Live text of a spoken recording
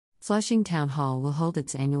Flushing Town Hall will hold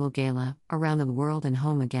its annual gala, Around the World and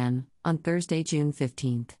Home Again, on Thursday, June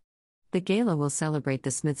 15th. The gala will celebrate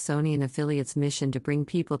the Smithsonian Affiliate's mission to bring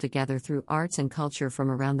people together through arts and culture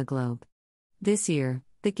from around the globe. This year,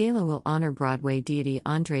 the gala will honor Broadway deity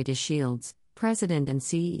André de Shields, President and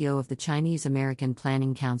CEO of the Chinese American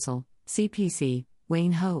Planning Council, CPC,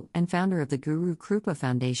 Wayne Ho, and founder of the Guru Krupa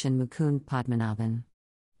Foundation Mukund Padmanabhan.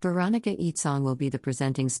 Veronica Eatsong will be the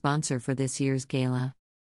presenting sponsor for this year's gala.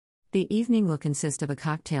 The evening will consist of a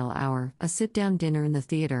cocktail hour, a sit-down dinner in the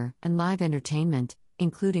theater, and live entertainment,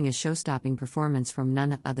 including a show-stopping performance from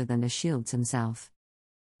none other than de Shields himself.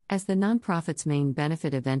 As the nonprofit's main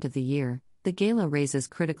benefit event of the year, the gala raises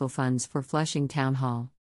critical funds for Flushing Town Hall.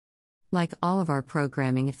 Like all of our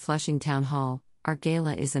programming at Flushing Town Hall, our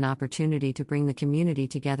gala is an opportunity to bring the community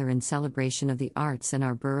together in celebration of the arts and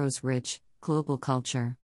our borough's rich, global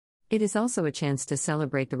culture. It is also a chance to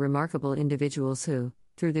celebrate the remarkable individuals who,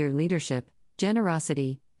 through their leadership,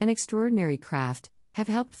 generosity, and extraordinary craft, have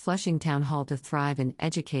helped Flushing Town Hall to thrive and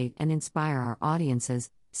educate and inspire our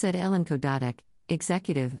audiences, said Ellen Kodadek,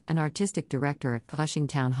 Executive and Artistic Director at Flushing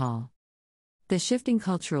Town Hall. The shifting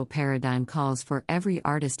cultural paradigm calls for every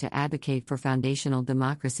artist to advocate for foundational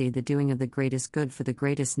democracy, the doing of the greatest good for the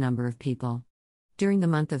greatest number of people. During the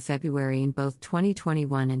month of February in both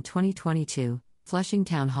 2021 and 2022, Flushing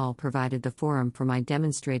Town Hall provided the forum for my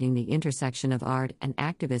demonstrating the intersection of art and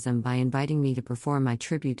activism by inviting me to perform my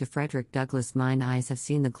tribute to Frederick Douglass' Mine Eyes Have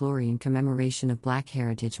Seen the Glory in commemoration of Black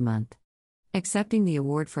Heritage Month. Accepting the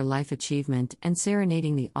award for life achievement and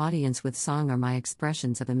serenading the audience with song are my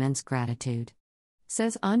expressions of immense gratitude,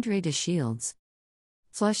 says André de Shields.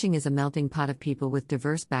 Flushing is a melting pot of people with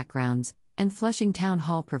diverse backgrounds, and Flushing Town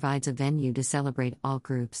Hall provides a venue to celebrate all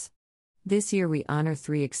groups. This year we honor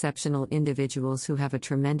 3 exceptional individuals who have a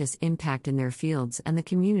tremendous impact in their fields and the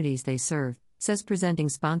communities they serve, says presenting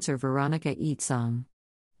sponsor Veronica Eatsong.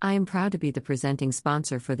 I am proud to be the presenting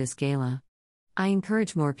sponsor for this gala. I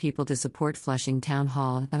encourage more people to support Flushing Town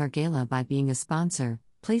Hall and our gala by being a sponsor,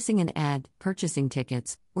 placing an ad, purchasing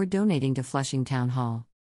tickets, or donating to Flushing Town Hall.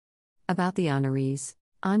 About the honorees,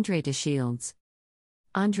 André de Shields.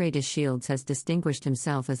 André de Shields has distinguished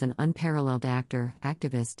himself as an unparalleled actor,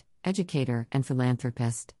 activist, educator, and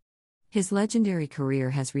philanthropist. His legendary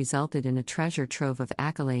career has resulted in a treasure trove of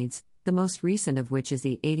accolades, the most recent of which is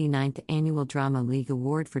the 89th Annual Drama League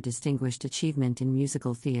Award for Distinguished Achievement in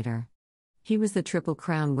Musical Theater. He was the Triple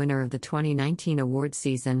Crown winner of the 2019 award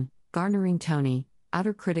season, garnering Tony,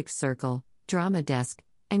 Outer Critics Circle, Drama Desk,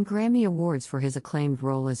 and Grammy Awards for his acclaimed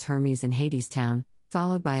role as Hermes in Hadestown,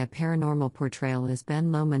 followed by a paranormal portrayal as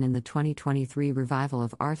Ben Lomond in the 2023 revival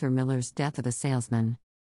of Arthur Miller's Death of a Salesman.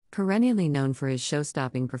 Perennially known for his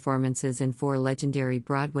show-stopping performances in 4 legendary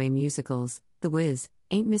Broadway musicals, The Wiz,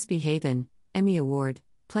 Ain't Misbehavin', Emmy Award,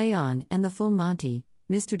 Play On, and The Full Monty,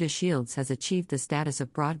 Mr. de Shields has achieved the status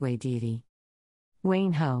of Broadway deity.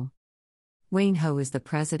 Wayne Ho. Wayne Ho is the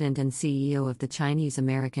president and CEO of the Chinese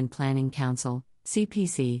American Planning Council,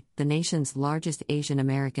 CPC, the nation's largest Asian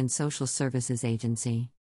American social services agency.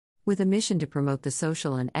 With a mission to promote the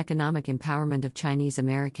social and economic empowerment of Chinese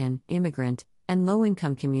American, immigrant, and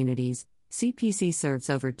low-income communities, CPC serves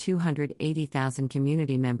over 280,000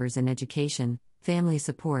 community members in education, family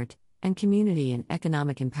support, and community and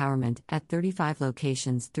economic empowerment at 35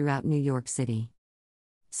 locations throughout New York City.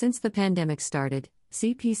 Since the pandemic started,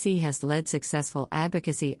 CPC has led successful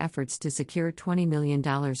advocacy efforts to secure $20 million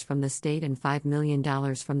from the state and $5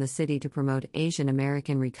 million from the city to promote Asian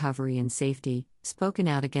American recovery and safety, spoken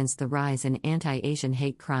out against the rise in anti-Asian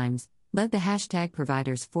hate crimes, led the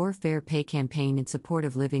 #Providers for Fair Pay campaign in support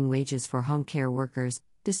of living wages for home care workers,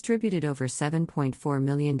 distributed over $7.4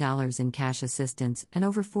 million in cash assistance and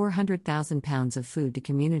over 400,000 pounds of food to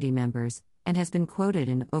community members, and has been quoted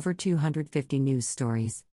in over 250 news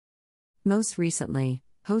stories. Most recently,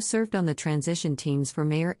 Ho served on the transition teams for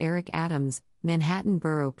Mayor Eric Adams, Manhattan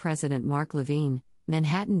Borough President Mark Levine,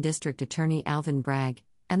 Manhattan District Attorney Alvin Bragg,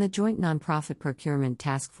 and the Joint Nonprofit Procurement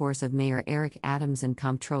Task Force of Mayor Eric Adams and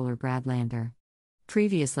Comptroller Brad Lander.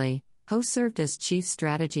 Previously, Ho served as Chief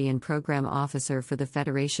Strategy and Program Officer for the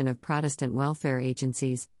Federation of Protestant Welfare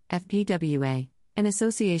Agencies, FPWA, an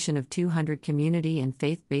association of 200 community and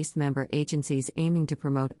faith-based member agencies aiming to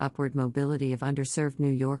promote upward mobility of underserved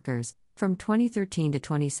New Yorkers, from 2013 to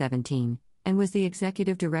 2017, and was the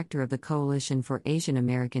Executive Director of the Coalition for Asian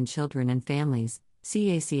American Children and Families,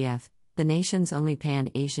 CACF, the nation's only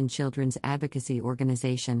Pan-Asian children's advocacy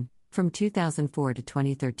organization, from 2004 to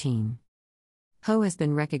 2013. Ho has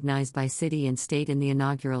been recognized by city and state in the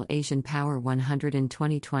inaugural Asian Power 100 in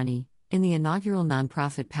 2020, in the inaugural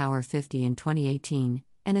Nonprofit Power 50 in 2018,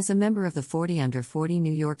 and is a member of the 40 Under 40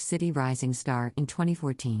 New York City Rising Star in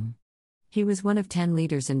 2014. He was one of 10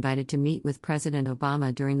 leaders invited to meet with President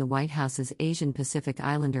Obama during the White House's Asian Pacific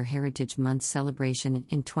Islander Heritage Month celebration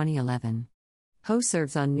in 2011. Ho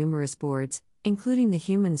serves on numerous boards, including the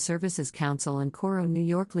Human Services Council and Coro New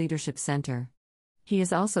York Leadership Center. He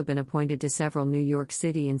has also been appointed to several New York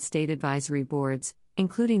City and state advisory boards,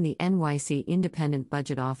 including the NYC Independent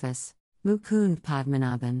Budget Office. Mukund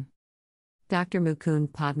Padmanabhan. Dr.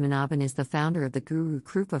 Mukund Padmanabhan is the founder of the Guru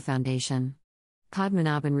Krupa Foundation.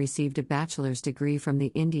 Padmanabhan received a bachelor's degree from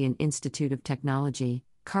the Indian Institute of Technology,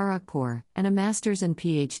 Kharagpur, and a master's and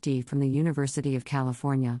PhD from the University of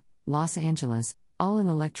California, Los Angeles, all in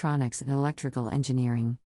electronics and electrical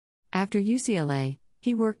engineering. After UCLA,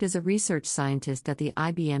 he worked as a research scientist at the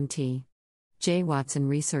IBM T. J. Watson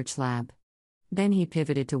Research Lab. Then he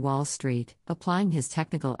pivoted to Wall Street, applying his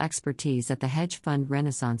technical expertise at the hedge fund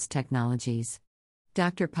Renaissance Technologies.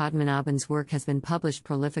 Dr. Padmanabhan's work has been published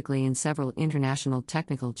prolifically in several international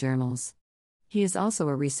technical journals. He is also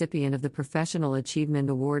a recipient of the Professional Achievement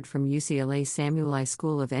Award from UCLA Samuel I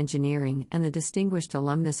School of Engineering and the Distinguished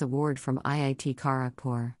Alumnus Award from IIT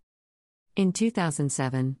Kharagpur. In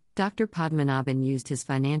 2007, Dr. Padmanabhan used his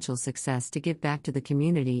financial success to give back to the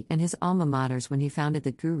community and his alma maters when he founded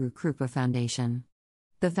the Guru Krupa Foundation.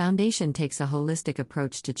 The foundation takes a holistic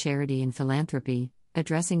approach to charity and philanthropy,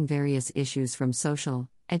 addressing various issues from social,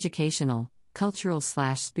 educational,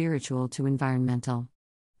 cultural/spiritual to environmental.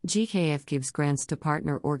 GKF gives grants to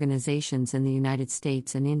partner organizations in the United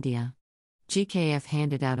States and India. GKF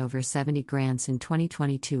handed out over 70 grants in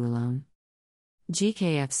 2022 alone.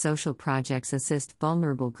 GKF's social projects assist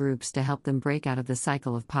vulnerable groups to help them break out of the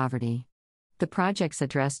cycle of poverty. The projects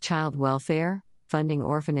address child welfare, funding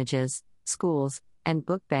orphanages, schools, and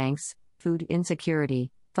book banks, food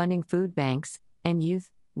insecurity, funding food banks, and youth,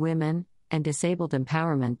 women, and disabled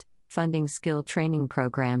empowerment, funding skill training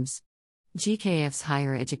programs. GKF's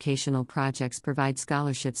higher educational projects provide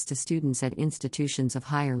scholarships to students at institutions of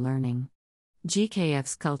higher learning.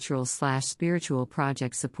 GKF's cultural/spiritual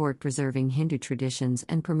projects support preserving Hindu traditions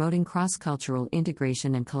and promoting cross-cultural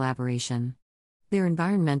integration and collaboration. Their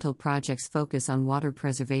environmental projects focus on water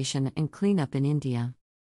preservation and cleanup in India.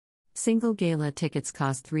 Single gala tickets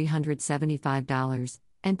cost $375,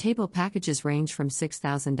 and table packages range from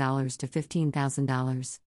 $6,000 to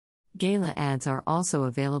 $15,000. Gala ads are also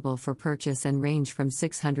available for purchase and range from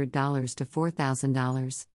 $600 to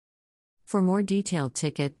 $4,000. For more detailed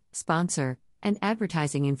ticket, sponsor, and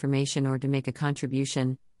advertising information or to make a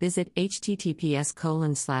contribution, visit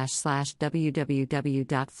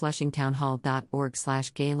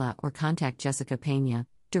https://www.flushingtownhall.org/gala or contact Jessica Pena,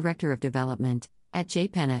 Director of Development, at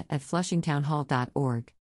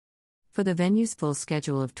jpena@flushingtownhall.org. For the venue's full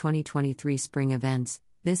schedule of 2023 spring events,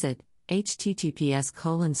 visit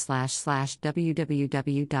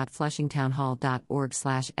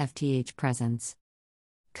https://www.flushingtownhall.org/fthpresence.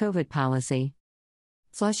 COVID policy.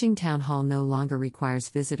 Flushing Town Hall no longer requires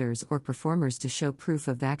visitors or performers to show proof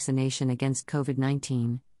of vaccination against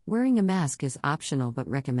COVID-19. Wearing a mask is optional but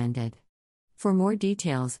recommended. For more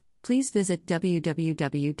details, please visit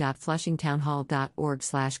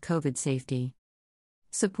www.flushingtownhall.org/COVID-safety.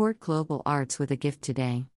 Support global arts with a gift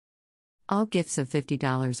today. All gifts of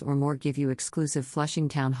 $50 or more give you exclusive Flushing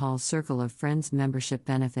Town Hall Circle of Friends membership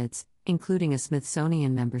benefits, including a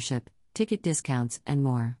Smithsonian membership, ticket discounts, and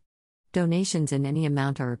more. Donations in any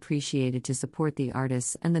amount are appreciated to support the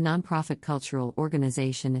artists and the nonprofit cultural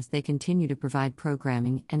organization as they continue to provide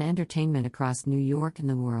programming and entertainment across New York and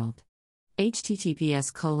the world.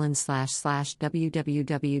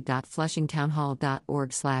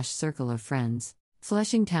 https://www.flushingtownhall.org/Circle of Friends.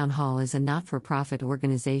 Flushing Town Hall is a not-for-profit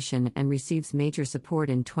organization and receives major support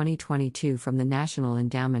in 2022 from the National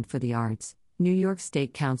Endowment for the Arts, New York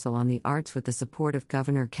State Council on the Arts with the support of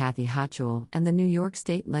Governor Kathy Hochul and the New York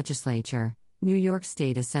State Legislature, New York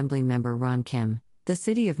State Assembly Member Ron Kim, the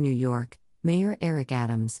City of New York, Mayor Eric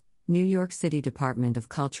Adams, New York City Department of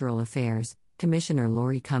Cultural Affairs, Commissioner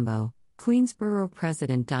Lori Cumbo, Queensborough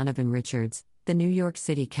President Donovan Richards, the New York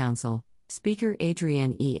City Council, Speaker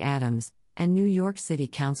Adrienne E. Adams, and New York City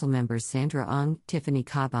Council members Sandra Ung, Tiffany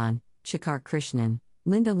Caban, Shakar Krishnan,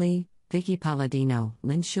 Linda Lee, Vicky Palladino,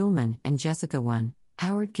 Lynn Schulman, and Jessica One,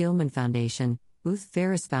 Howard Gilman Foundation, Ruth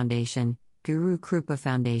Ferris Foundation, Guru Krupa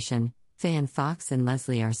Foundation, Fan Fox and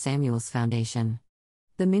Leslie R. Samuels Foundation.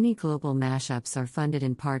 The mini global mashups are funded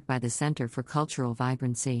in part by the Center for Cultural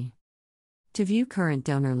Vibrancy. To view current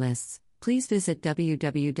donor lists, please visit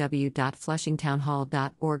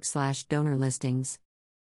www.flushingtownhall.org/donor listings.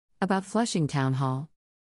 About Flushing Town Hall.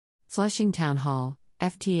 Flushing Town Hall,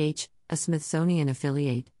 FTH, a Smithsonian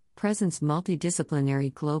affiliate, presents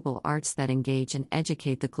multidisciplinary global arts that engage and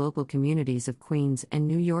educate the global communities of Queens and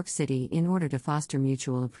New York City in order to foster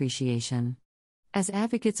mutual appreciation. As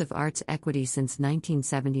advocates of arts equity since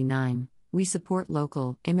 1979, we support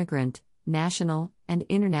local, immigrant, national, and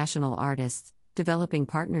international artists, developing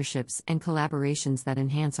partnerships and collaborations that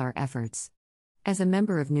enhance our efforts. As a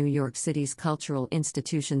member of New York City's Cultural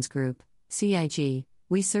Institutions Group, CIG,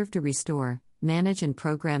 we serve to restore, manage and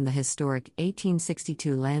program the historic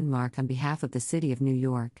 1862 landmark on behalf of the City of New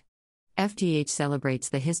York. FTH celebrates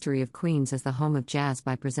the history of Queens as the home of jazz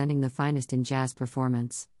by presenting the finest in jazz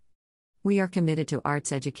performance. We are committed to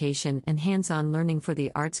arts education and hands-on learning for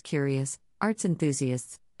the arts curious, arts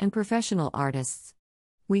enthusiasts, and professional artists.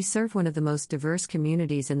 We serve one of the most diverse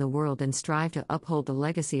communities in the world and strive to uphold the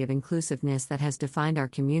legacy of inclusiveness that has defined our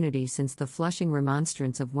community since the Flushing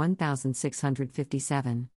Remonstrance of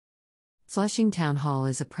 1657. Flushing Town Hall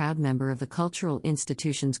is a proud member of the Cultural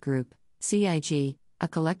Institutions Group, CIG, a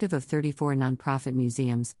collective of 34 nonprofit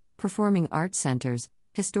museums, performing arts centers,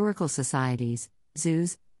 historical societies,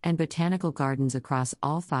 zoos, and botanical gardens across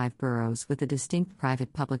all 5 boroughs with a distinct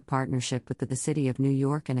private-public partnership with the City of New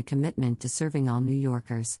York and a commitment to serving all New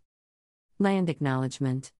Yorkers. Land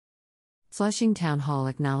Acknowledgement. Flushing Town Hall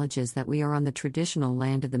acknowledges that we are on the traditional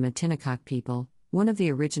land of the Matinecock people, one of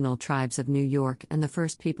the original tribes of New York and the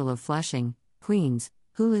first people of Flushing, Queens,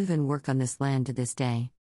 who live and work on this land to this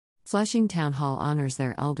day. Flushing Town Hall honors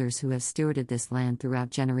their elders who have stewarded this land throughout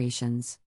generations.